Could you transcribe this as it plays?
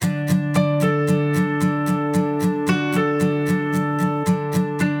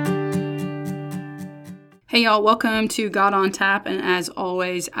Hey y'all, welcome to God on Tap, and as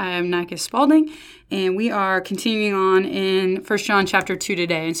always, I am Nike Spalding, and we are continuing on in 1 John chapter 2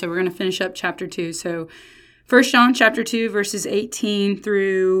 today, and so we're going to finish up chapter 2. So 1 John chapter 2, verses 18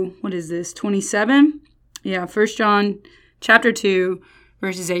 through, 27? Yeah, 1 John chapter 2,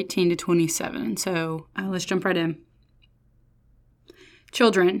 verses 18 to 27. So let's jump right in.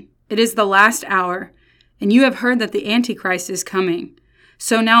 Children, it is the last hour, and you have heard that the Antichrist is coming.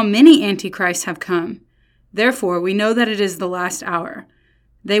 So now many Antichrists have come. Therefore, we know that it is the last hour.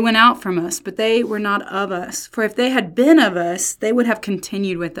 They went out from us, but they were not of us. For if they had been of us, they would have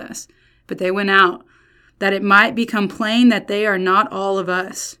continued with us. But they went out, that it might become plain that they are not all of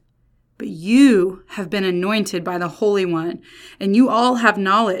us. But you have been anointed by the Holy One, and you all have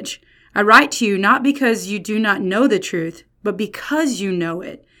knowledge. I write to you not because you do not know the truth, but because you know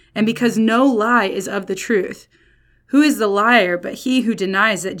it, and because no lie is of the truth. Who is the liar but he who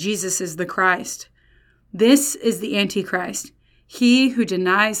denies that Jesus is the Christ? This is the Antichrist, he who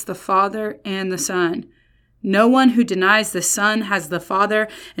denies the Father and the Son. No one who denies the Son has the Father,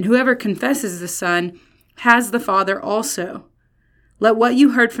 and whoever confesses the Son has the Father also. Let what you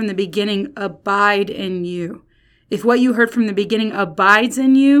heard from the beginning abide in you. If what you heard from the beginning abides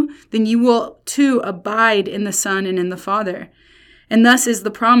in you, then you will too abide in the Son and in the Father. And thus is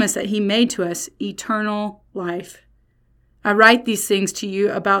the promise that he made to us, eternal life. I write these things to you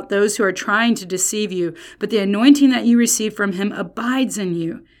about those who are trying to deceive you, but the anointing that you receive from him abides in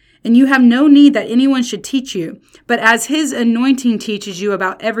you. And you have no need that anyone should teach you, but as his anointing teaches you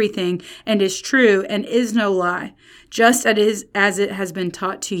about everything and is true and is no lie, just as it has been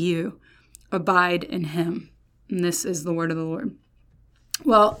taught to you, abide in him. And this is the word of the Lord.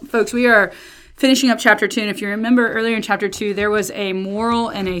 Well, folks, we are finishing up chapter 2, and if you remember earlier in chapter 2, there was a moral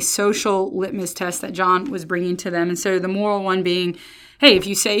and a social litmus test that John was bringing to them. And so the moral one being, hey, if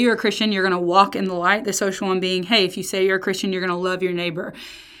you say you're a Christian, you're going to walk in the light. The social one being, hey, if you say you're a Christian, you're going to love your neighbor.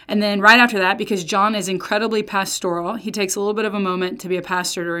 And then right after that, because John is incredibly pastoral, he takes a little bit of a moment to be a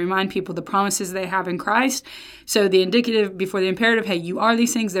pastor to remind people the promises they have in Christ. So the indicative before the imperative, hey, you are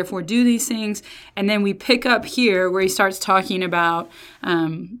these things, therefore do these things. And then we pick up here where he starts talking about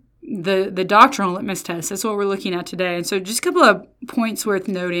the doctrinal litmus test. That's what we're looking at today. And so just a couple of points worth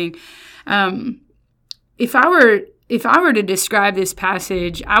noting. If I were to describe this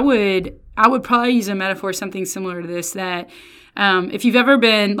passage, I would probably use a metaphor, something similar to this, that if you've ever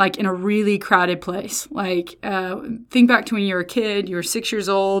been like in a really crowded place, like think back to when you were a kid, you were 6 years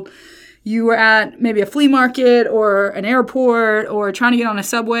old, you were at maybe a flea market or an airport or trying to get on a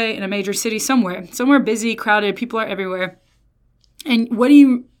subway in a major city somewhere busy, crowded, people are everywhere. And what do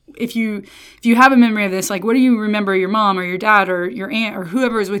you, if you have a memory of this, like what do you remember your mom or your dad or your aunt or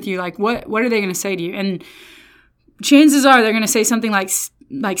whoever is with you, like what are they going to say to you? And chances are they're going to say something like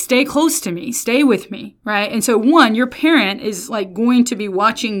stay close to me, stay with me, right? And so one, your parent is like going to be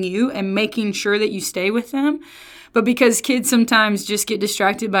watching you and making sure that you stay with them. But because kids sometimes just get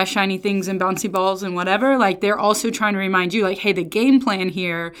distracted by shiny things and bouncy balls and whatever, like they're also trying to remind you like, hey, the game plan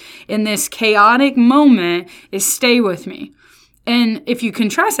here in this chaotic moment is stay with me. And if you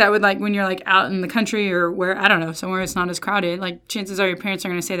contrast that with like when you're like out in the country or where, I don't know, somewhere it's not as crowded, like chances are your parents are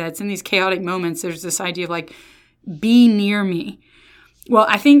going to say that. It's in these chaotic moments, there's this idea of like, be near me. Well,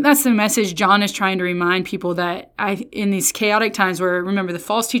 I think that's the message John is trying to remind people that in these chaotic times where, remember, the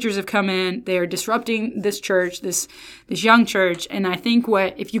false teachers have come in, they are disrupting this church, this young church. And I think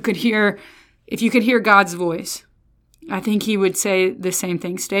if you could hear God's voice, I think he would say the same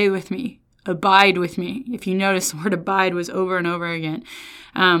thing. Stay with me. Abide with me. If you notice, the word abide was over and over again.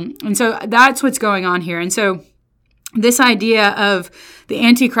 And so that's what's going on here. And so this idea of the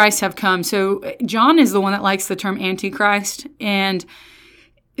Antichrist have come. So John is the one that likes the term Antichrist. And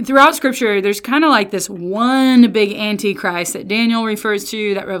throughout Scripture, there's kind of like this one big Antichrist that Daniel refers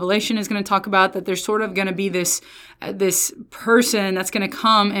to, that Revelation is going to talk about, that there's sort of going to be this person that's going to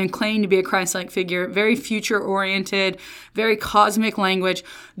come and claim to be a Christ-like figure, very future-oriented, very cosmic language.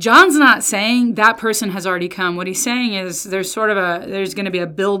 John's not saying that person has already come. What he's saying is there's going to be a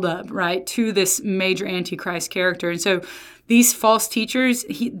build-up, right, to this major Antichrist character. And so these false teachers,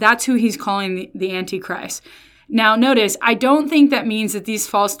 that's who he's calling the Antichrist. Now, notice, I don't think that means that these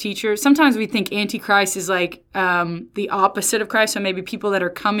false teachers, sometimes we think Antichrist is like the opposite of Christ, so maybe people that are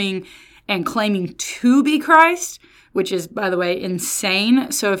coming and claiming to be Christ, which is, by the way, insane.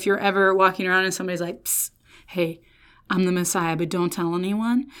 So if you're ever walking around and somebody's like, psst, hey, I'm the Messiah, but don't tell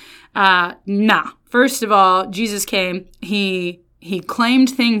anyone. Nah. First of all, Jesus came, he He claimed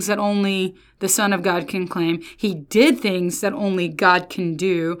things that only the Son of God can claim. He did things that only God can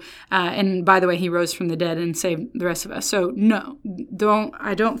do. And by the way, he rose from the dead and saved the rest of us. So no,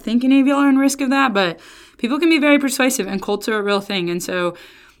 I don't think any of y'all are in risk of that, but people can be very persuasive and cults are a real thing. And so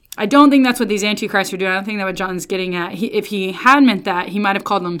I don't think that's what these antichrists are doing. I don't think that's what John's getting at. If he had meant that, he might have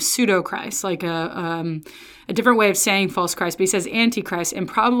called them pseudo-Christ, like a different way of saying false Christ. But he says antichrist, and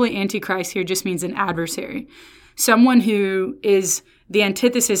probably antichrist here just means an adversary. Someone who is the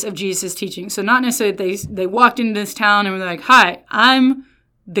antithesis of Jesus' teaching. So not necessarily they walked into this town and were like, hi, I'm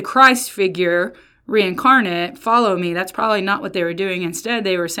the Christ figure, reincarnate, follow me. That's probably not what they were doing. Instead,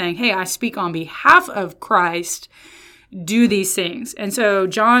 they were saying, hey, I speak on behalf of Christ, do these things. And so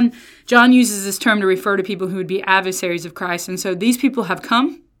John uses this term to refer to people who would be adversaries of Christ. And so these people have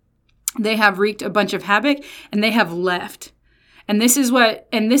come, they have wreaked a bunch of havoc, and they have left. And this is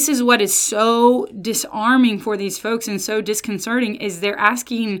what is so disarming for these folks and so disconcerting is they're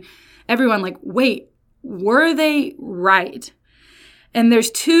asking everyone like, wait, were they right? And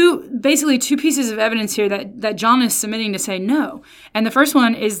there's basically two pieces of evidence here that John is submitting to say no. And the first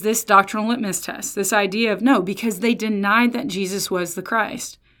one is this doctrinal litmus test, this idea of no, because they denied that Jesus was the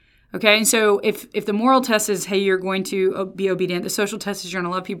Christ. Okay, and so if the moral test is, hey, you're going to be obedient, the social test is you're going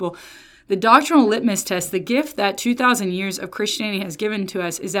to love people, the doctrinal litmus test, the gift that 2,000 years of Christianity has given to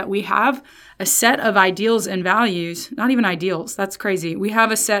us is that we have a set of ideals and values, not even ideals, that's crazy. We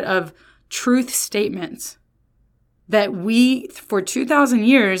have a set of truth statements that we, for 2,000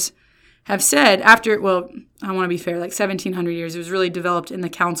 years, have said after, well, I want to be fair, like 1,700 years, it was really developed in the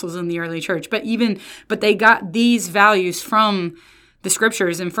councils in the early church. But they got these values from the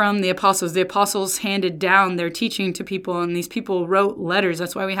scriptures and from the apostles. The apostles handed down their teaching to people, and these people wrote letters.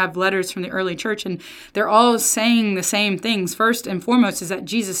 That's why we have letters from the early church, and they're all saying the same things. First and foremost is that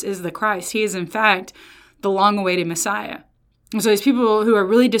Jesus is the Christ. He is, in fact, the long-awaited Messiah. And so these people who are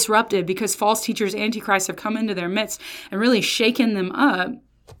really disruptive because false teachers, antichrists, have come into their midst and really shaken them up,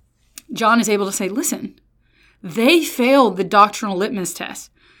 John is able to say, listen, they failed the doctrinal litmus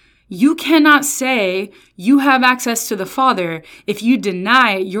test. You cannot say you have access to the Father if you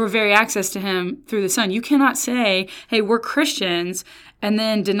deny your very access to him through the Son. You cannot say, hey, we're Christians, and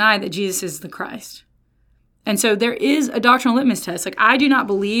then deny that Jesus is the Christ. And so there is a doctrinal litmus test. Like, I do not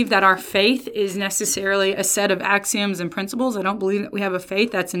believe that our faith is necessarily a set of axioms and principles. I don't believe that we have a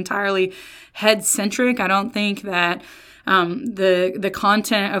faith that's entirely head-centric. I don't think that the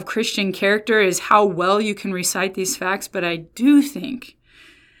content of Christian character is how well you can recite these facts. But I do think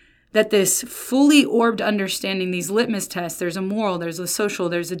that this fully orbed understanding, these litmus tests, there's a moral, there's a social,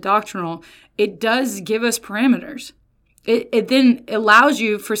 there's a doctrinal, it does give us parameters. It then allows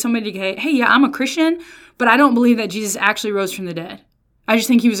you for somebody to say, hey, yeah, I'm a Christian, but I don't believe that Jesus actually rose from the dead. I just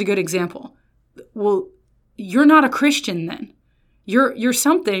think he was a good example. Well, you're not a Christian then. You're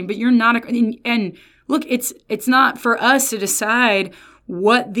something, but you're not and look, it's not for us to decide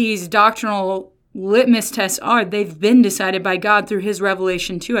what these doctrinal litmus tests are. They've been decided by God through his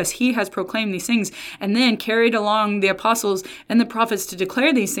revelation to us. He has proclaimed these things and then carried along the apostles and the prophets to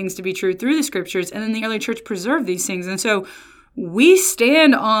declare these things to be true through the scriptures. And then the early church preserved these things. And so we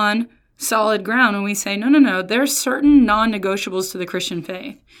stand on solid ground and we say, no, there's certain non-negotiables to the Christian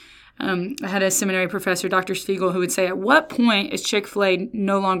faith. I had a seminary professor, Dr. Spiegel, who would say, at what point is Chick-fil-A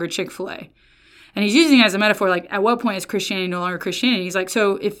no longer Chick-fil-A? And he's using it as a metaphor, like, at what point is Christianity no longer Christianity? He's like,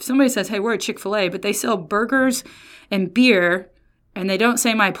 so if somebody says, hey, we're a Chick-fil-A, but they sell burgers and beer, and they don't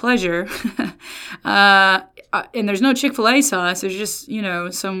say my pleasure, and there's no Chick-fil-A sauce, there's just,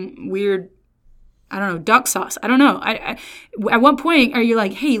 some weird, duck sauce. I don't know. At what point are you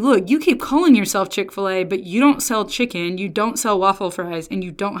like, hey, look, you keep calling yourself Chick-fil-A, but you don't sell chicken, you don't sell waffle fries, and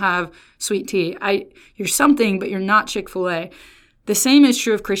you don't have sweet tea. You're something, but you're not Chick-fil-A. The same is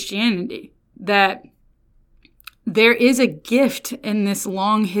true of Christianity. That there is a gift in this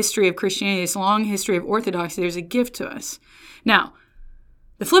long history of Christianity, this long history of orthodoxy. There's a gift to us. Now,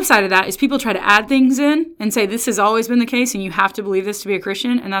 the flip side of that is people try to add things in and say this has always been the case and you have to believe this to be a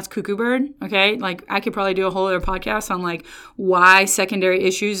Christian, and that's cuckoo bird, okay? Like, I could probably do a whole other podcast on, like, why secondary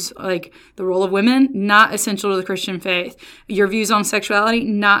issues, like the role of women, not essential to the Christian faith. Your views on sexuality,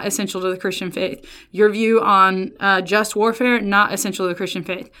 not essential to the Christian faith. Your view on just warfare, not essential to the Christian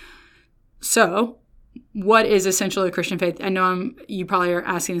faith. So, what is essential to the Christian faith? I know you probably are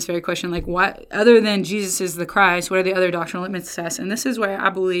asking this very question, like, what, other than Jesus is the Christ, what are the other doctrinal litmus tests? And this is where I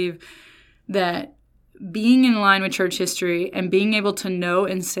believe that being in line with church history and being able to know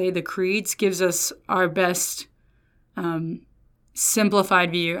and say the creeds gives us our best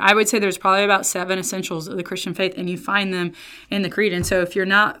simplified view. I would say there's probably about 7 essentials of the Christian faith, and you find them in the creed. And so if you're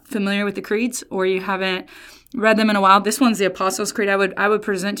not familiar with the creeds or you haven't read them in a while, this one's the Apostles' Creed. I would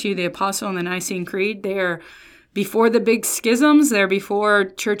present to you the Apostle and the Nicene Creed. They are before the big schisms. They're before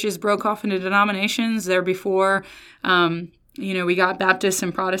churches broke off into denominations. They're before, we got Baptists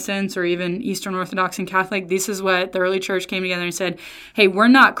and Protestants, or even Eastern Orthodox and Catholic. This is what the early church came together and said, hey, we're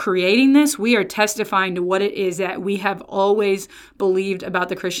not creating this. We are testifying to what it is that we have always believed about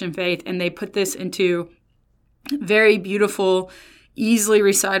the Christian faith. And they put this into very beautiful, easily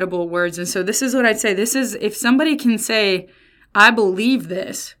recitable words. And so this is what I'd say. This is, if somebody can say, I believe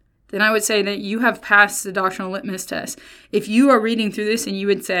this, then I would say that you have passed the doctrinal litmus test. If you are reading through this and you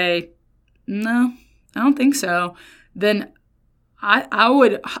would say, no, I don't think so, then I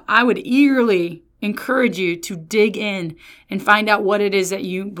would eagerly encourage you to dig in and find out what it is that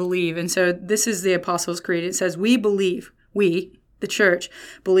you believe. And so this is the Apostles' Creed. It says, we, the church,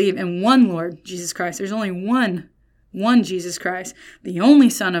 believe in one Lord, Jesus Christ. There's only one Jesus Christ, the only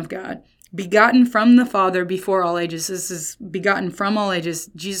Son of God, begotten from the Father before all ages. This is begotten from all ages.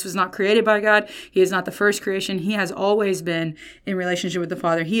 Jesus was not created by God. He is not the first creation. He has always been in relationship with the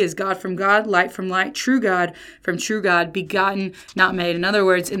Father. He is God from God, light from light, true God from true God, begotten, not made. In other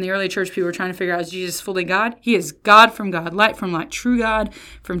words, in the early church, people were trying to figure out, is Jesus fully God? He is God from God, light from light, true God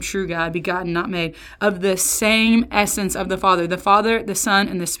from true God, begotten, not made, of the same essence of the Father. The Father, the Son,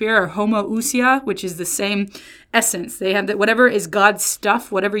 and the Spirit are homoousia, which is the same essence. They have that, whatever is God's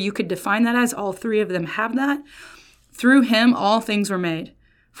stuff, whatever you could define that as, all three of them have that. Through him, all things were made.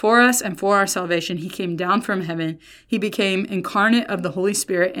 For us and for our salvation, he came down from heaven. He became incarnate of the Holy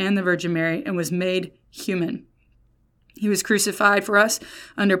Spirit and the Virgin Mary and was made human. He was crucified for us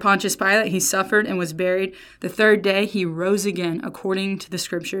under Pontius Pilate. He suffered and was buried. The third day, he rose again according to the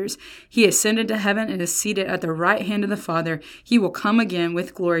Scriptures. He ascended to heaven and is seated at the right hand of the Father. He will come again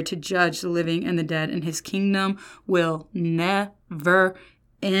with glory to judge the living and the dead, and his kingdom will never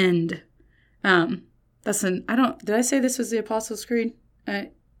end. Did I say this was the Apostles' Creed?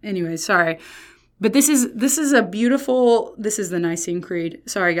 Anyway, sorry. But this is the Nicene Creed.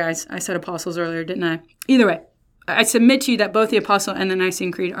 Sorry, guys. I said Apostles earlier, didn't I? Either way, I submit to you that both the Apostle and the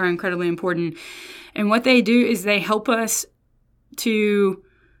Nicene Creed are incredibly important. And what they do is they help us to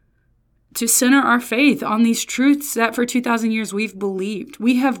center our faith on these truths that for 2,000 years we've believed.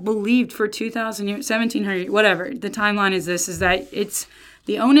 We have believed for 2,000 years, 1,700, whatever. The timeline is this, is that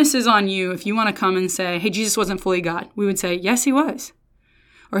the onus is on you if you want to come and say, hey, Jesus wasn't fully God. We would say, yes, he was.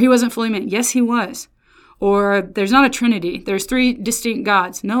 Or he wasn't fully man. Yes, he was. Or there's not a Trinity. There's 3 distinct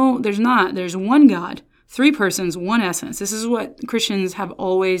gods. No, there's not. There's one God. 3 persons, one essence. This is what Christians have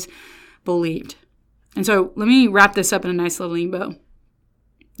always believed. And so let me wrap this up in a nice little bow.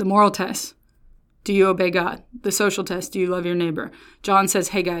 The moral test. Do you obey God? The social test. Do you love your neighbor? John says,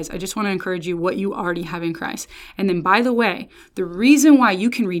 hey guys, I just want to encourage you what you already have in Christ. And then by the way, the reason why you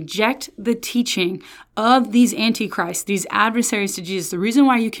can reject the teaching of these antichrists, these adversaries to Jesus, the reason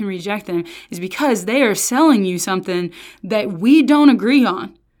why you can reject them is because they are selling you something that we don't agree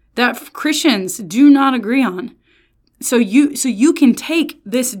on, that Christians do not agree on. So you can take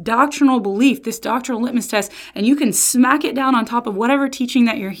this doctrinal belief, this doctrinal litmus test, and you can smack it down on top of whatever teaching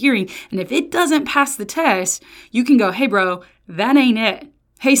that you're hearing. And if it doesn't pass the test, you can go, hey, bro, that ain't it.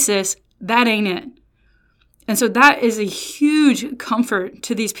 Hey, sis, that ain't it. And so that is a huge comfort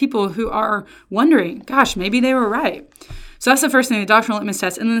to these people who are wondering, gosh, maybe they were right. So that's the first thing, the doctrinal litmus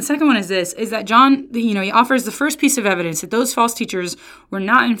test. And then the second one is this, is that John, he offers the first piece of evidence that those false teachers were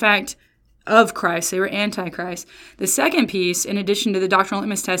not, in fact, of Christ. They were antichrist. The second piece, in addition to the doctrinal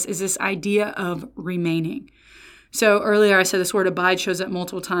litmus test, is this idea of remaining. So earlier I said this word abide shows up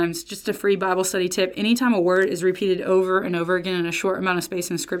multiple times. Just a free Bible study tip. Anytime a word is repeated over and over again in a short amount of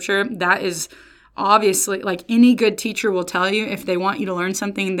space in Scripture, that is obviously, like any good teacher will tell you, if they want you to learn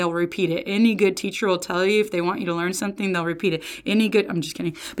something, they'll repeat it. Any good teacher will tell you if they want you to learn something, they'll repeat it. I'm just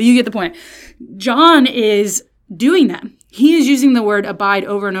kidding. But you get the point. John is doing that. He is using the word abide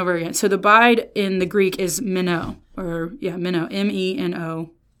over and over again. So the abide in the Greek is meno, meno,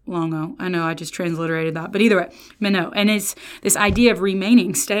 M-E-N-O, long O. I know I just transliterated that. But either way, meno. And it's this idea of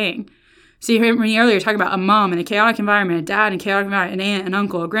remaining, staying. So you heard me earlier talking about a mom in a chaotic environment, a dad in a chaotic environment, an aunt, an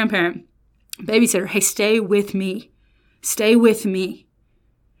uncle, a grandparent, babysitter. Hey, stay with me. Stay with me.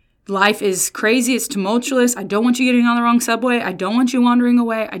 Life is crazy. It's tumultuous. I don't want you getting on the wrong subway. I don't want you wandering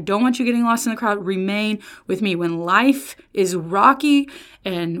away. I don't want you getting lost in the crowd. Remain with me. When life is rocky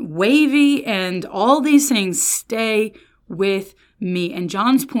and wavy and all these things, stay with me. And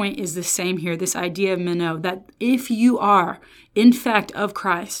John's point is the same here, this idea of meno, that if you are, in fact, of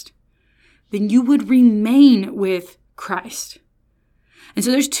Christ, then you would remain with Christ. And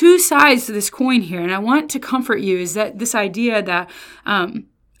so there's two sides to this coin here. And I want to comfort you is that this idea that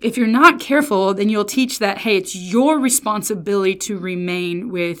if you're not careful, then you'll teach that, hey, it's your responsibility to remain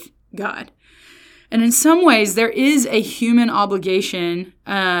with God. And in some ways, there is a human obligation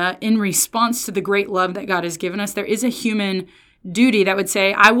in response to the great love that God has given us. There is a human duty that would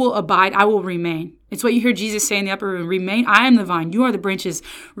say, I will abide, I will remain. It's what you hear Jesus say in the upper room. Remain, I am the vine, you are the branches.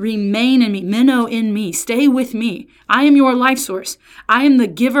 Remain in me, meno in me, stay with me. I am your life source. I am the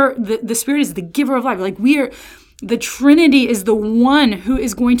giver, the Spirit is the giver of life. Like the Trinity is the one who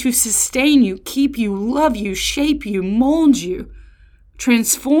is going to sustain you, keep you, love you, shape you, mold you,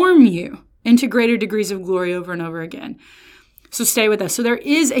 transform you into greater degrees of glory over and over again. So stay with us. So there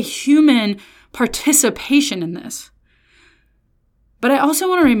is a human participation in this. But I also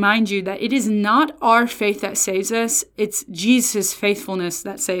want to remind you that it is not our faith that saves us. It's Jesus' faithfulness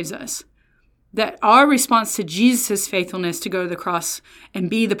that saves us. That our response to Jesus' faithfulness to go to the cross and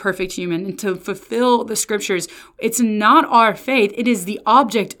be the perfect human and to fulfill the scriptures, it's not our faith. It is the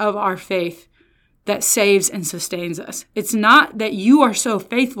object of our faith that saves and sustains us. It's not that you are so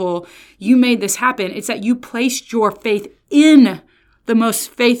faithful, you made this happen. It's that you placed your faith in the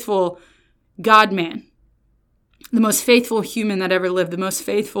most faithful God-man, the most faithful human that ever lived, the most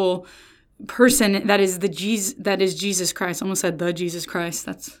faithful person that is Jesus Christ. I almost said the Jesus Christ.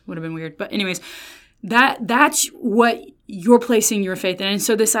 That would have been weird. But anyways, that's what you're placing your faith in. And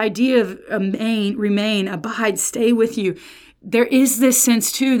so this idea of remain, abide, stay with you, there is this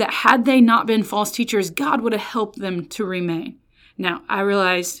sense too that had they not been false teachers, God would have helped them to remain. Now, I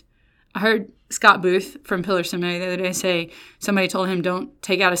heard Scott Booth from Pillar Seminary the other day say somebody told him, don't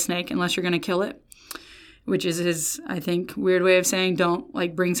take out a snake unless you're going to kill it, which is his, I think, weird way of saying don't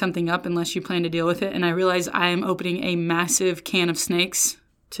bring something up unless you plan to deal with it. And I realize I am opening a massive can of snakes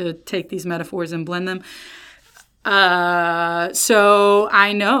to take these metaphors and blend them. So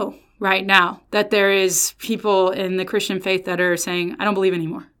I know right now that there is people in the Christian faith that are saying, I don't believe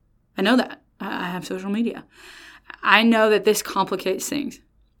anymore. I know that. I have social media. I know that this complicates things.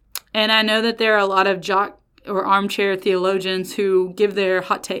 And I know that there are a lot of jock or armchair theologians who give their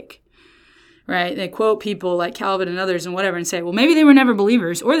hot take, right? They quote people like Calvin and others and whatever and say, well, maybe they were never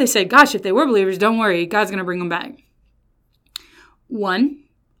believers. Or they say, gosh, if they were believers, don't worry, God's going to bring them back. One,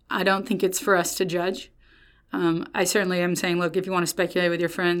 I don't think it's for us to judge. I certainly am saying, look, if you want to speculate with your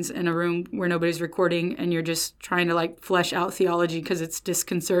friends in a room where nobody's recording and you're just trying to flesh out theology because it's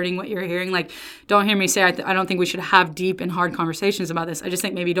disconcerting what you're hearing, don't hear me say I don't think we should have deep and hard conversations about this. I just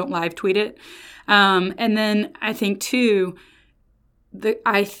think maybe don't live tweet it. And then I think too,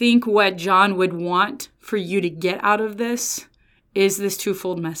 I think what John would want for you to get out of this is this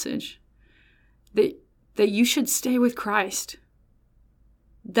twofold message. That you should stay with Christ.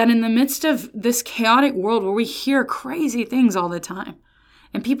 That in the midst of this chaotic world where we hear crazy things all the time,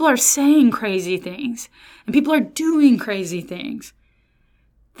 and people are saying crazy things, and people are doing crazy things,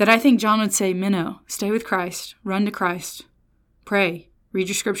 that I think John would say, Minnow, stay with Christ, run to Christ, pray, read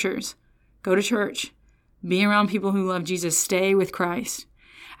your scriptures, go to church, be around people who love Jesus, stay with Christ.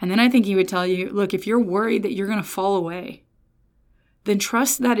 And then I think he would tell you, look, if you're worried that you're going to fall away, then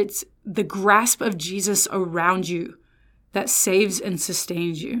trust that it's the grasp of Jesus around you that saves and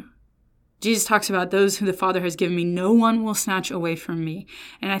sustains you. Jesus talks about those who the Father has given me, no one will snatch away from me.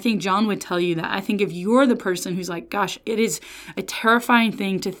 And I think John would tell you that. I think if you're the person who's like, gosh, it is a terrifying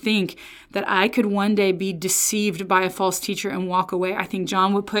thing to think that I could one day be deceived by a false teacher and walk away, I think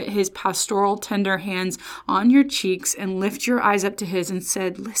John would put his pastoral, tender hands on your cheeks and lift your eyes up to his and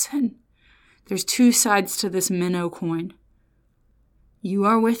said, listen, there's two sides to this minnow coin. You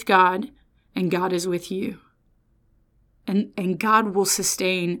are with God and God is with you. And God will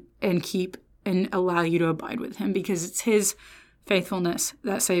sustain and keep and allow you to abide with him because it's his faithfulness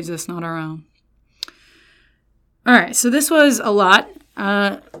that saves us, not our own. All right, so this was a lot.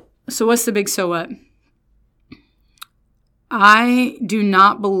 So what's the big so what? I do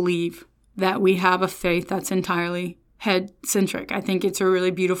not believe that we have a faith that's entirely head-centric. I think it's a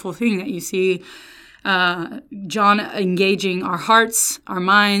really beautiful thing that you see John engaging our hearts, our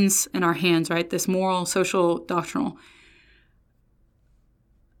minds, and our hands, right? This moral, social, doctrinal.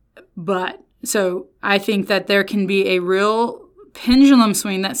 But so I think that there can be a real pendulum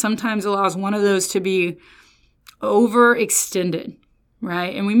swing that sometimes allows one of those to be overextended,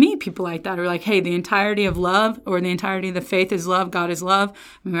 right? And we meet people like that who are like, hey, the entirety of love or the entirety of the faith is love. God is love. I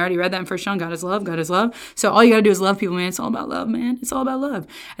mean, we already read that in 1 John. God is love. God is love. So all you got to do is love people, man. It's all about love, man. It's all about love.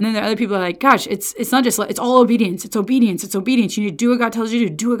 And then there are other people who are like, gosh, it's not just love. It's all obedience. It's obedience. It's obedience. You need to do what God tells you to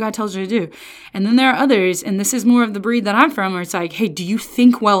do. Do what God tells you to do. And then there are others, and this is more of the breed that I'm from, where it's like, hey, do you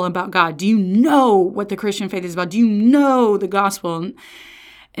think well about God? Do you know what the Christian faith is about? Do you know the gospel?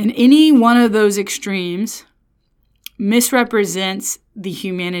 And any one of those extremes misrepresents the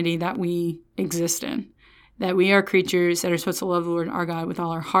humanity that we exist in, that we are creatures that are supposed to love the Lord our God with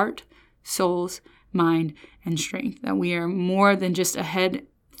all our heart, souls, mind, and strength, that we are more than just a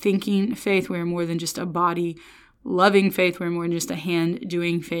head-thinking faith. We are more than just a body-loving faith. We're more than just a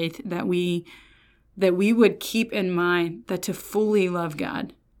hand-doing faith, that we would keep in mind that to fully love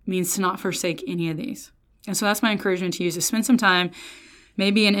God means to not forsake any of these. And so that's my encouragement to you, is to spend some time,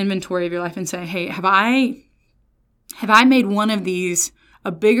 maybe an inventory of your life, and say, hey, have I made one of these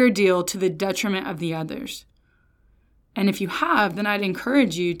a bigger deal to the detriment of the others? And if you have, then I'd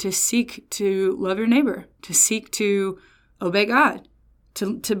encourage you to seek to love your neighbor, to seek to obey God,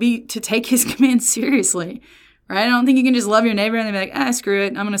 to take his commands seriously, right? I don't think you can just love your neighbor and then be like, screw it,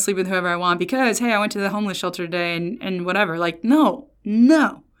 I'm going to sleep with whoever I want because, hey, I went to the homeless shelter today and whatever. Like, no.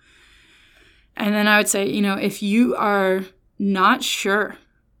 And then I would say, if you are not sure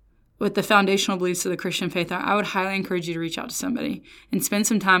what the foundational beliefs of the Christian faith are, I would highly encourage you to reach out to somebody and spend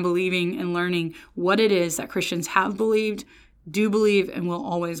some time believing and learning what it is that Christians have believed, do believe, and will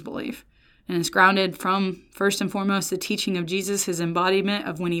always believe. And it's grounded from, first and foremost, the teaching of Jesus, his embodiment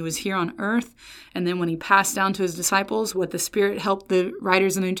of when he was here on earth, and then when he passed down to his disciples, what the Spirit helped the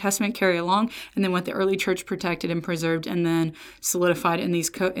writers in the New Testament carry along, and then what the early church protected and preserved and then solidified in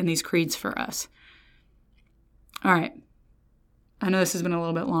these creeds for us. All right. I know this has been a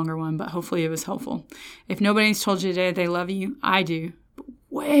little bit longer one, but hopefully it was helpful. If nobody's told you today they love you, I do. But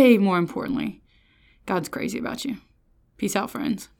way more importantly, God's crazy about you. Peace out, friends.